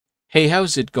Hey,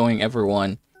 how's it going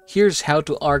everyone? Here's how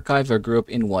to archive a group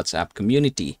in WhatsApp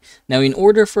community. Now, in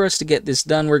order for us to get this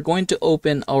done, we're going to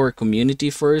open our community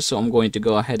first. So I'm going to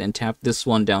go ahead and tap this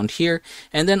one down here.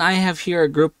 And then I have here a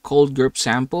group called Group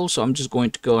Sample. So I'm just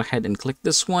going to go ahead and click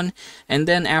this one. And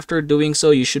then after doing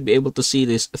so, you should be able to see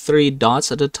these three dots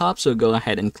at the top. So go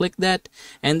ahead and click that.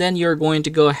 And then you're going to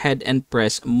go ahead and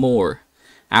press More.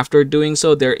 After doing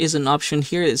so, there is an option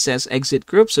here. It says exit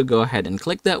group, so go ahead and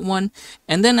click that one.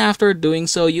 And then after doing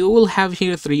so, you will have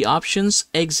here three options: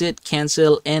 exit,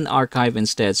 cancel, and archive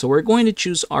instead. So we're going to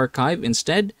choose archive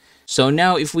instead. So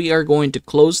now if we are going to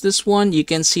close this one, you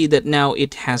can see that now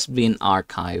it has been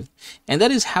archived. And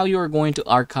that is how you are going to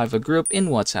archive a group in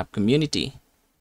WhatsApp community.